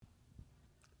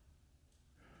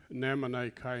Neema na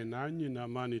ikae nanyi na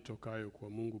amani tokayo kwa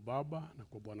Mungu Baba na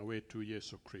kwa Bwana wetu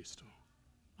Yesu Kristo.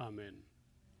 Amen.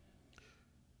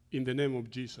 In the name of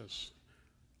Jesus.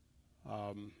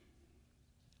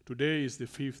 Today is the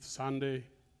 5th Sunday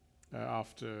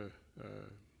after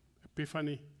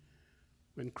Epiphany,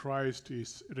 when Christ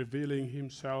is revealing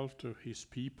himself to his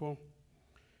people.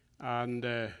 And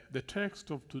the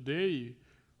text of today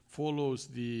follows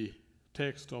the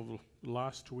text of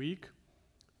last week,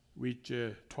 which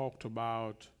talked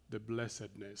about the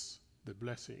blessedness, the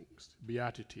blessings,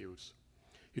 beatitudes.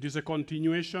 It is a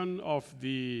continuation of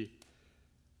the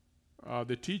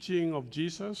teaching of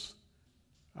Jesus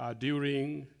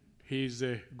during his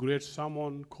great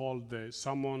sermon called the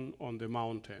Sermon on the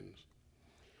Mountain.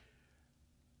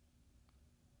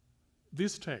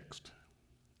 This text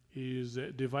is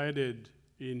divided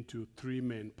into three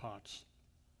main parts.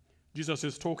 Jesus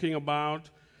is talking about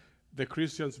the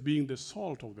Christians being the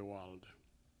salt of the world.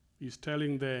 He's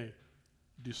telling the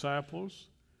disciples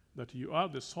that you are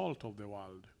the salt of the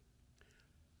world.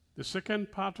 The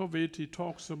second part of it, he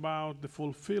talks about the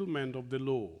fulfillment of the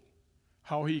law,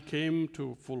 how he came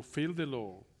to fulfill the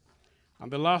law.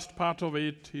 And the last part of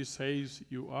it, he says,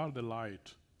 you are the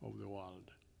light of the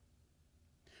world.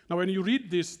 Now, when you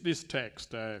read this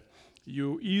text,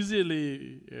 you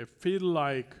easily feel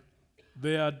like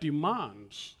there are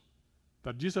demands,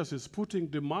 that Jesus is putting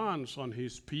demands on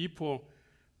his people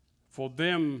for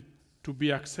them to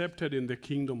be accepted in the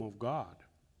kingdom of God.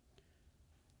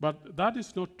 But that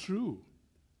is not true.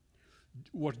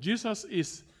 What Jesus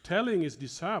is telling his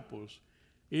disciples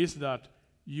is that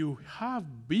you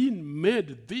have been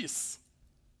made this.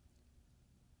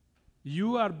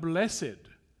 You are blessed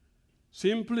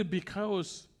simply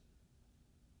because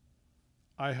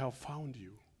I have found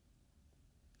you.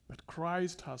 That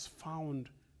Christ has found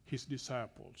his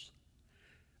disciples.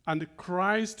 And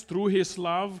Christ, through his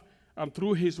love and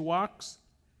through his works,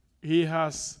 he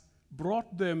has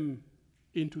brought them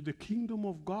into the kingdom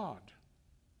of God.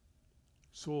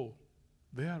 So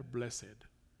they are blessed.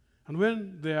 And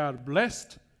when they are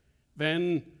blessed,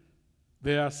 then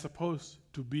they are supposed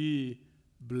to be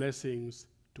blessings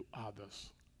to others.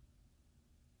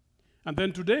 And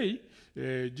then today,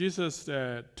 Jesus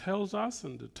tells us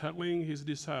and telling his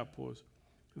disciples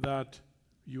that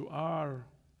you are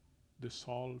the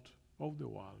salt of the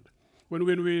world. When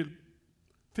we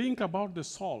think about the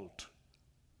salt,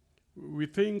 we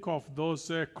think of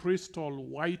those crystal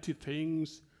whitey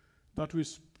things that we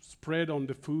spread on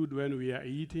the food when we are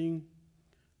eating.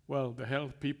 Well, the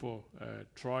health people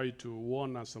try to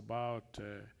warn us about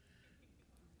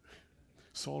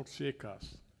salt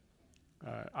shakers,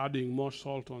 adding more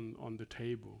salt on the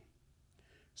table.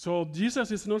 So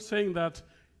Jesus is not saying that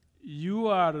you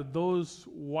are those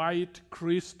white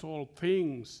crystal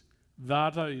things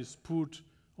that is put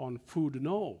on food.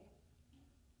 No.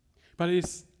 But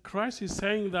Christ is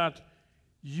saying that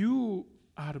you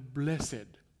are blessed.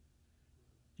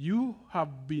 You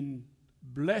have been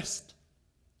blessed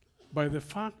by the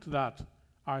fact that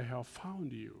I have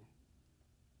found you.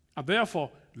 And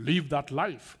therefore, live that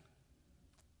life.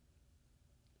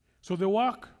 So the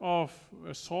work of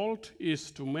salt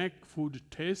is to make food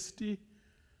tasty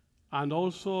and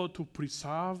also to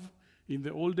preserve. In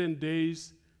the olden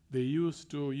days, they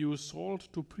used to use salt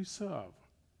to preserve,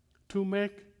 to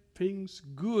make things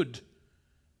good,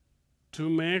 to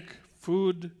make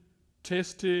food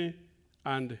tasty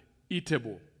and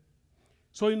eatable.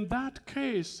 So in that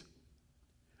case,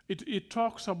 it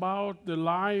talks about the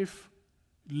life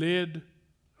led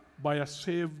by a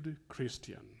saved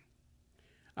Christian.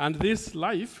 And this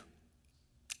life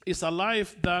is a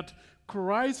life that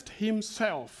Christ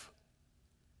himself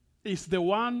is the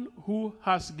one who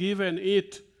has given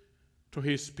it to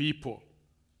his people.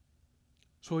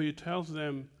 So he tells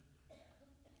them,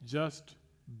 just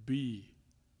be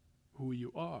who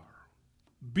you are.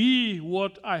 Be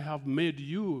what I have made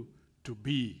you to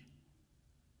be.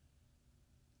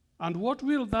 And what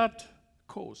will that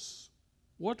cause?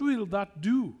 What will that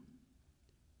do?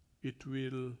 It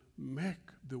will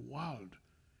make the world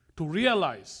to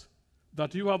realize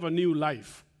that you have a new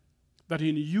life, that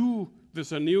in you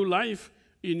there's a new life,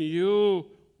 in you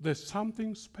there's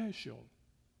something special.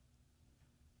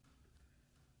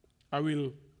 I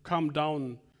will come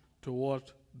down to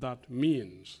what that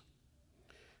means.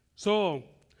 So,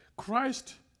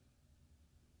 Christ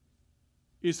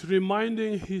is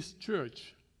reminding his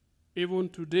church, even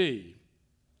today,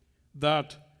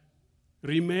 that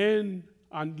remain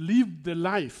and live the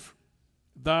life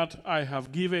that I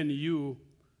have given you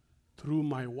through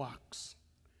my works.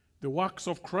 The works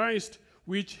of Christ,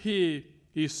 which he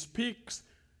speaks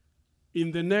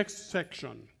in the next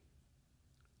section.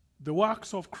 the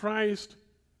works of Christ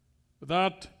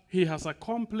that he has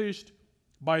accomplished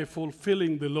by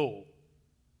fulfilling the law.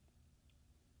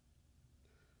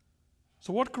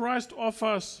 So what Christ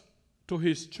offers to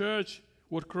his church,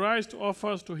 what Christ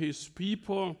offers to his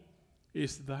people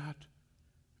is that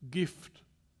gift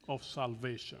of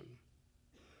salvation.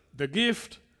 The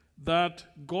gift that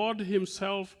God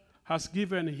himself has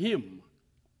given him.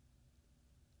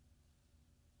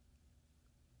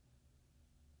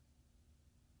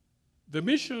 The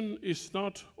mission is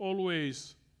not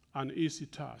always an easy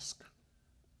task.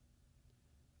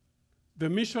 The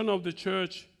mission of the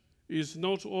church is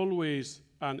not always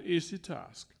an easy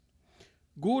task.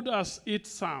 Good as it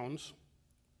sounds,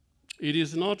 it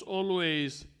is not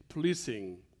always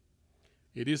pleasing.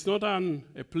 It is not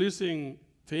a pleasing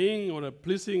thing or a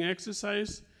pleasing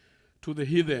exercise to the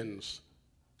heathens.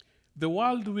 The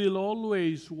world will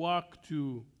always work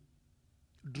to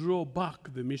draw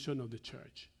back the mission of the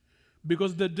church,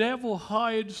 because the devil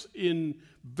hides in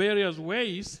various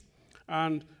ways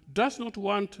and does not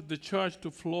want the church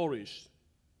to flourish.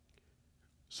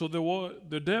 So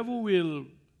the devil will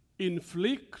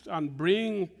inflict and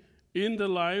bring in the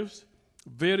lives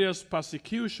various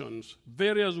persecutions,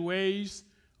 various ways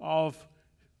of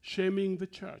shaming the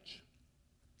church,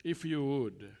 if you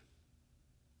would.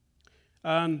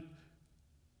 And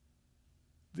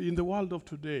in the world of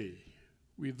today,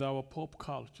 with our pop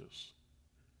cultures,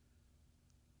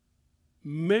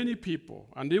 many people,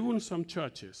 and even some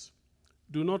churches,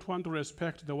 do not want to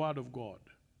respect the Word of God.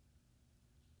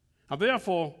 And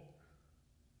therefore,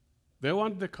 they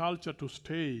want the culture to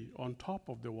stay on top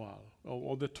of the world,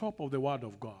 or on the top of the Word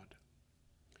of God.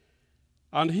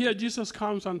 And here Jesus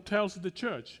comes and tells the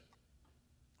church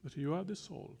that you are the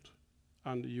salt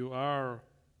and you are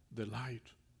the light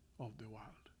of the world.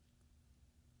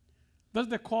 That's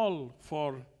the call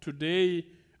for today,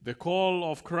 the call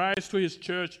of Christ to his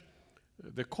church,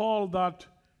 the call that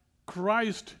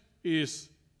Christ is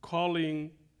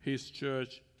calling his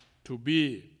church to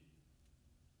be.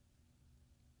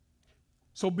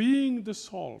 So being the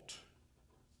salt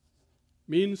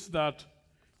means that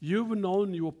you've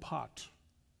known your part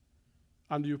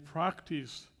and you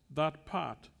practice that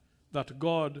part that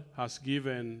God has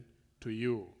given to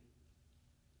you.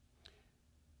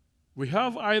 We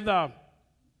have either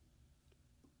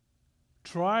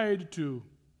tried to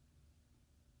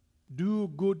do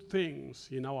good things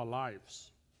in our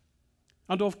lives.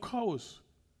 And of course,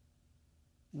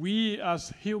 we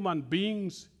as human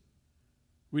beings,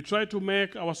 we try to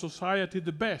make our society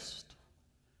the best.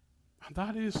 And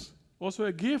that is also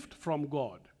a gift from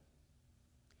God.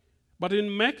 But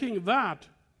in making that,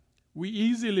 we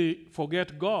easily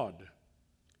forget God.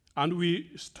 And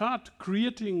we start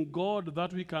creating God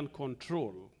that we can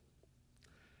control.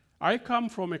 I come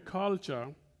from a culture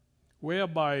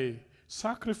whereby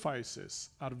sacrifices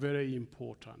are very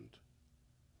important.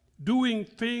 Doing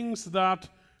things that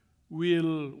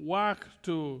will work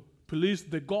to please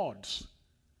the gods,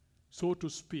 so to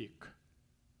speak,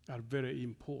 are very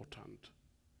important.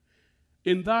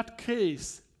 In that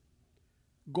case,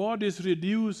 God is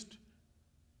reduced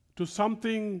to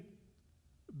something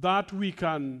that we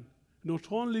can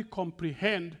not only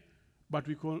comprehend, but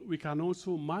we can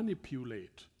also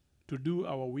manipulate to do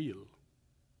our will.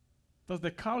 That's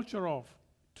the culture of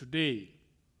today.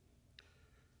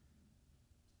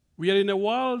 We are in a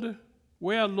world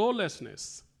where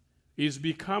lawlessness is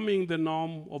becoming the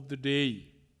norm of the day.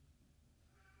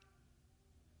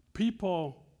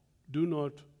 People do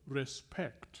not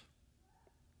respect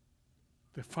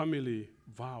the family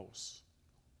vows,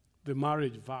 the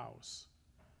marriage vows,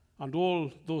 and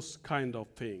all those kind of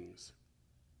things.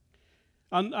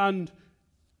 And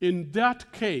in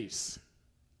that case,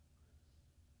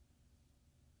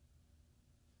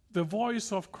 the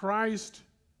voice of Christ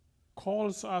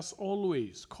calls us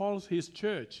always, calls his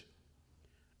church,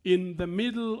 in the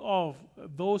middle of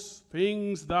those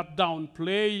things that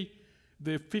downplay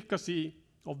the efficacy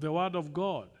of the Word of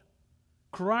God.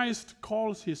 Christ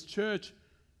calls his church,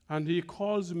 and he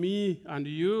calls me and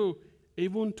you,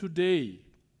 even today,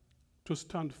 to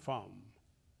stand firm,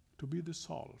 to be the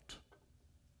salt,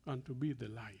 and to be the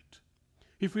light.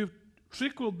 If we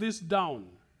trickle this down,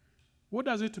 what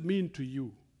does it mean to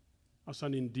you as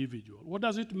an individual? What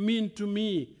does it mean to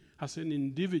me as an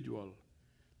individual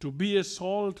to be a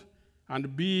salt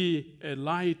and be a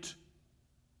light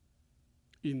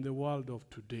in the world of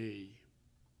today?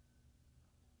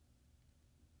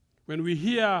 When we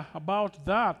hear about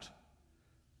that,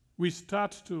 we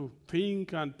start to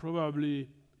think and probably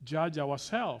judge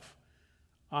ourselves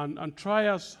and try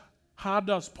as hard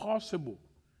as possible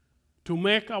to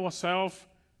make ourselves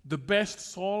the best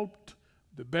salt,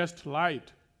 the best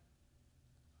light.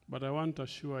 But I want to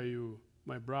assure you,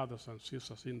 my brothers and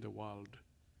sisters in the world,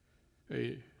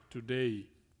 today,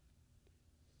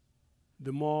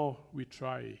 the more we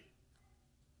try,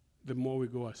 the more we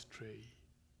go astray.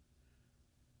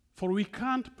 For we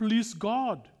can't please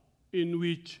God in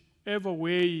whichever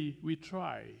way we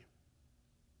try.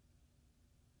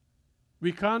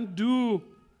 We can't do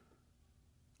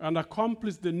and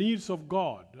accomplish the needs of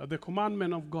God, the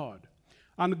commandment of God.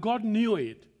 And God knew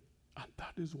it, and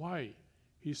that is why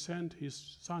he sent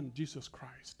his Son, Jesus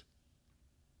Christ,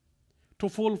 to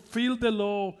fulfill the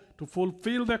law, to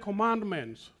fulfill the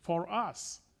commandments for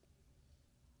us.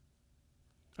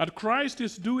 And Christ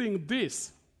is doing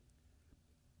this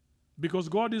because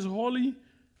God is holy,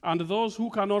 and those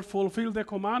who cannot fulfill the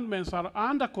commandments are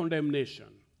under condemnation.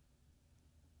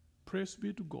 Praise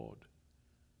be to God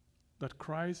that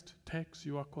Christ takes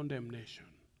your condemnation.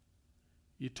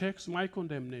 He takes my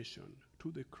condemnation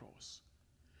to the cross.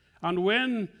 And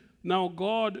when now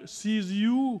God sees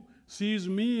you, sees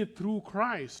me through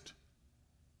Christ,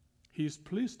 he is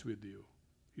pleased with you.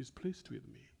 He is pleased with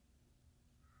me.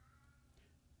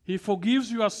 He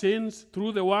forgives your sins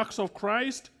through the works of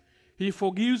Christ. He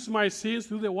forgives my sins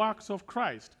through the works of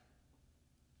Christ.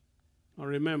 Now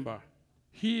remember,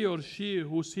 he or she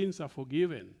whose sins are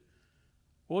forgiven,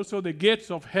 also the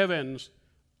gates of heavens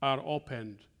are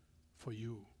opened for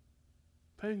you.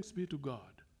 Thanks be to God.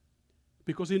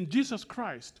 Because in Jesus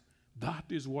Christ, that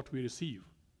is what we receive.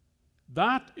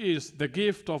 That is the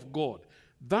gift of God.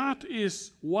 That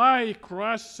is why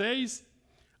Christ says,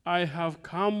 I have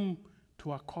come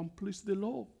to accomplish the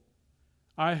law.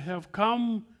 I have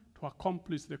come to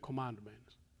accomplish the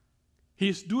commandments.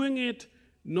 He's doing it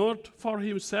not for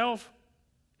himself.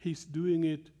 He's doing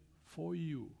it for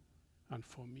you and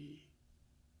for me.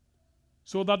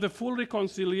 So that the full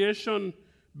reconciliation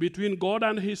between God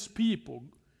and his people,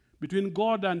 between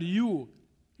God and you,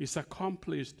 is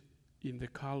accomplished in the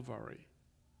Calvary.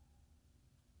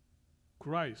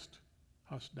 Christ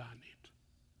has done it.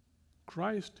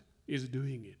 Christ is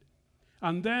doing it.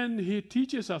 And then he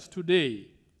teaches us today,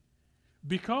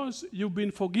 because you've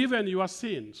been forgiven your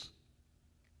sins,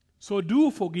 so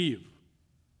do forgive.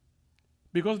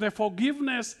 Because the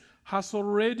forgiveness has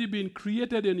already been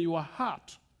created in your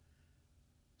heart.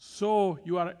 So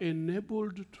you are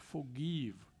enabled to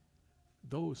forgive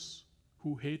those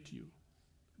who hate you,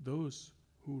 those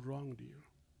who wronged you.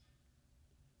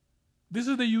 This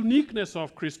is the uniqueness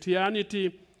of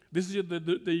Christianity. This is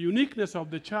the uniqueness of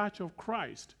the Church of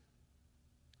Christ.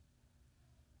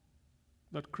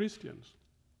 That Christians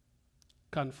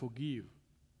can forgive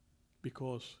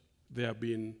because they have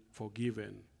been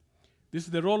forgiven. This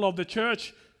is the role of the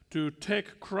church, to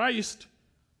take Christ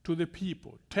to the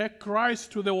people, take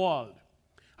Christ to the world,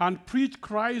 and preach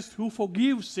Christ who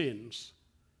forgives sins,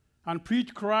 and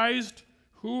preach Christ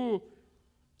who,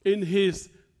 in his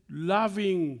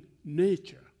loving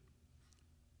nature,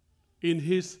 in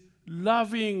his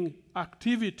loving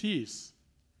activities,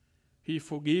 he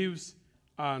forgives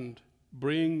and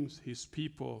brings his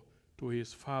people to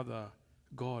his Father,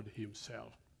 God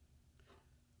himself.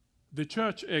 The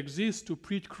church exists to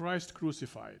preach Christ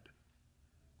crucified.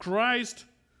 Christ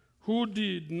who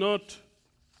did not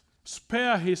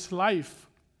spare his life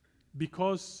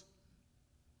because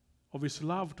of his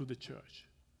love to the church,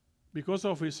 because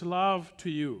of his love to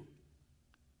you.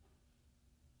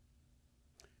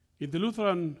 In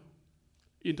the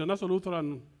International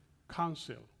Lutheran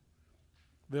Council,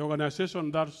 the organization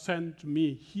that sent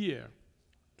me here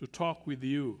to talk with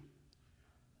you,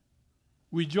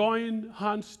 we join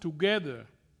hands together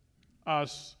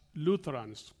as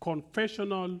Lutherans,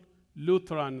 confessional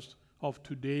Lutherans of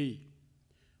today,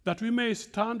 that we may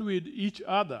stand with each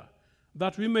other,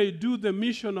 that we may do the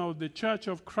mission of the Church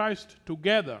of Christ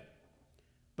together,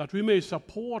 that we may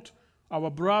support our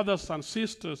brothers and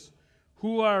sisters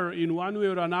who are in one way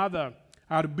or another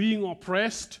are being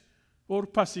oppressed or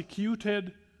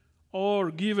persecuted or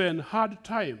given hard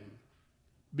time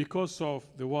because of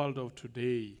the world of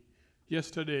today.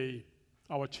 Yesterday,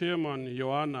 our chairman,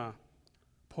 Joanna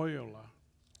Pojola,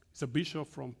 is a bishop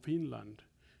from Finland.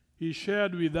 He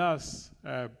shared with us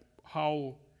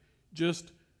how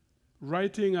just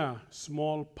writing a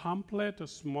small pamphlet, a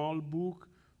small book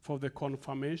for the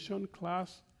confirmation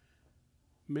class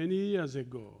many years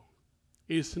ago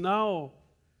is now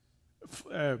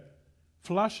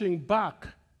flashing back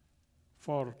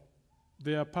for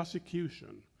their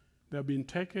persecution. They have been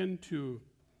taken to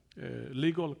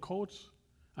legal courts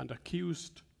and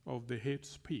accused of the hate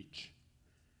speech.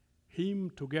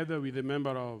 Him, together with a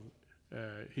member of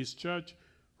his church,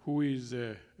 who is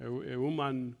a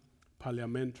woman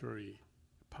parliamentary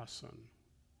person.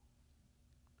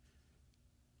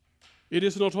 It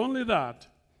is not only that,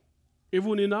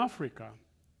 even in Africa,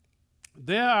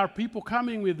 there are people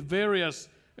coming with various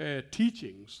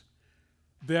teachings.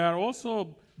 There are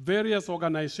also various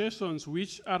organizations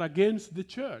which are against the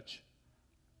church.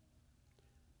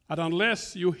 And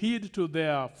unless you heed to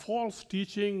their false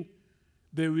teaching,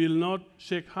 they will not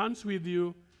shake hands with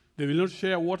you. They will not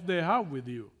share what they have with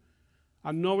you.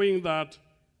 And knowing that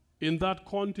in that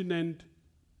continent,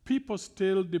 people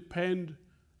still depend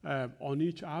on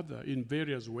each other in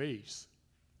various ways.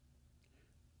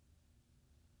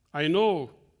 I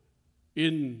know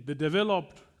in the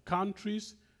developed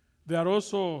countries, there are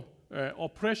also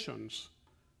oppressions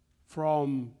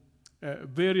from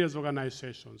various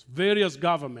organizations, various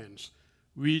governments,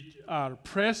 which are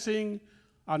pressing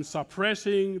and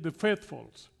suppressing the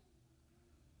faithfuls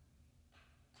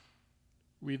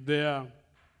with their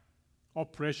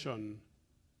oppression,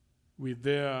 with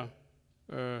their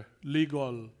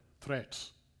legal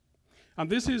threats. And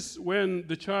this is when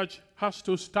the church has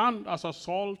to stand as a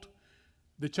salt.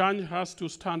 The church has to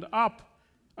stand up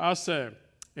as a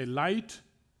light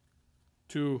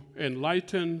to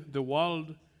enlighten the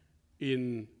world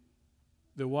in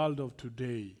the world of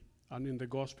today and in the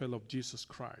gospel of Jesus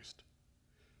Christ.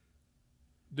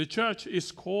 The church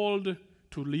is called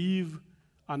to live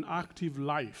an active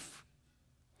life,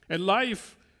 a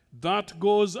life that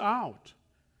goes out,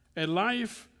 a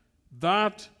life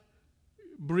that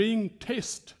brings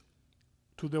taste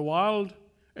to the world,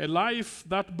 a life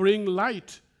that brings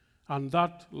light, and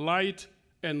that light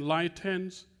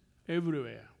enlightens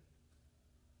everywhere.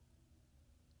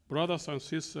 Brothers and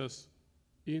sisters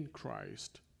in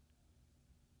Christ,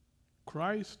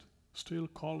 Christ still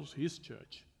calls his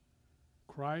church.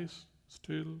 Christ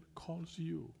still calls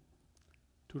you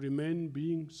to remain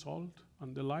being salt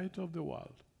and the light of the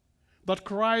world, that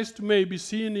Christ may be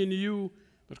seen in you,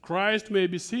 that Christ may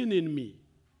be seen in me.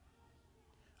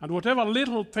 And whatever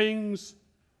little things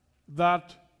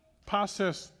that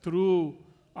passes through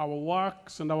our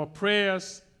works and our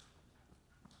prayers,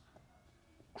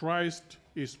 Christ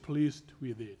is pleased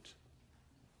with it.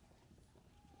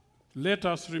 Let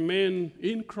us remain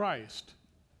in Christ.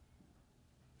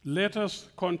 Let us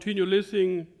continue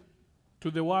listening to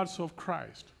the words of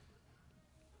Christ,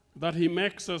 that he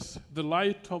makes us the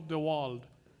light of the world.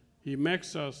 He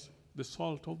makes us the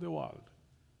salt of the world.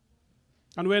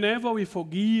 And whenever we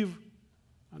forgive,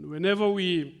 and whenever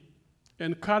we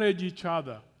encourage each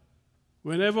other,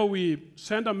 whenever we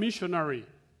send a missionary,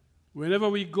 whenever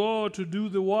we go to do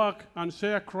the work and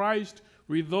share Christ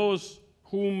with those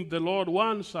whom the Lord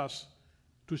wants us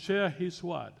to share his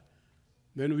word,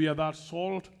 then we are that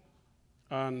salt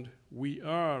and we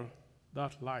are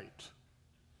that light.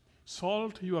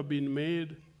 Salt you have been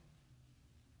made,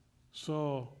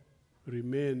 so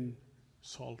remain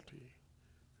salty.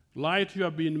 Light you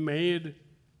have been made,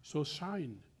 so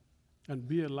shine and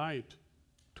be a light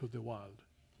to the world.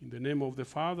 In the name of the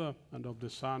Father, and of the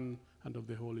Son, and of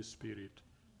the Holy Spirit.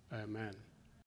 Amen.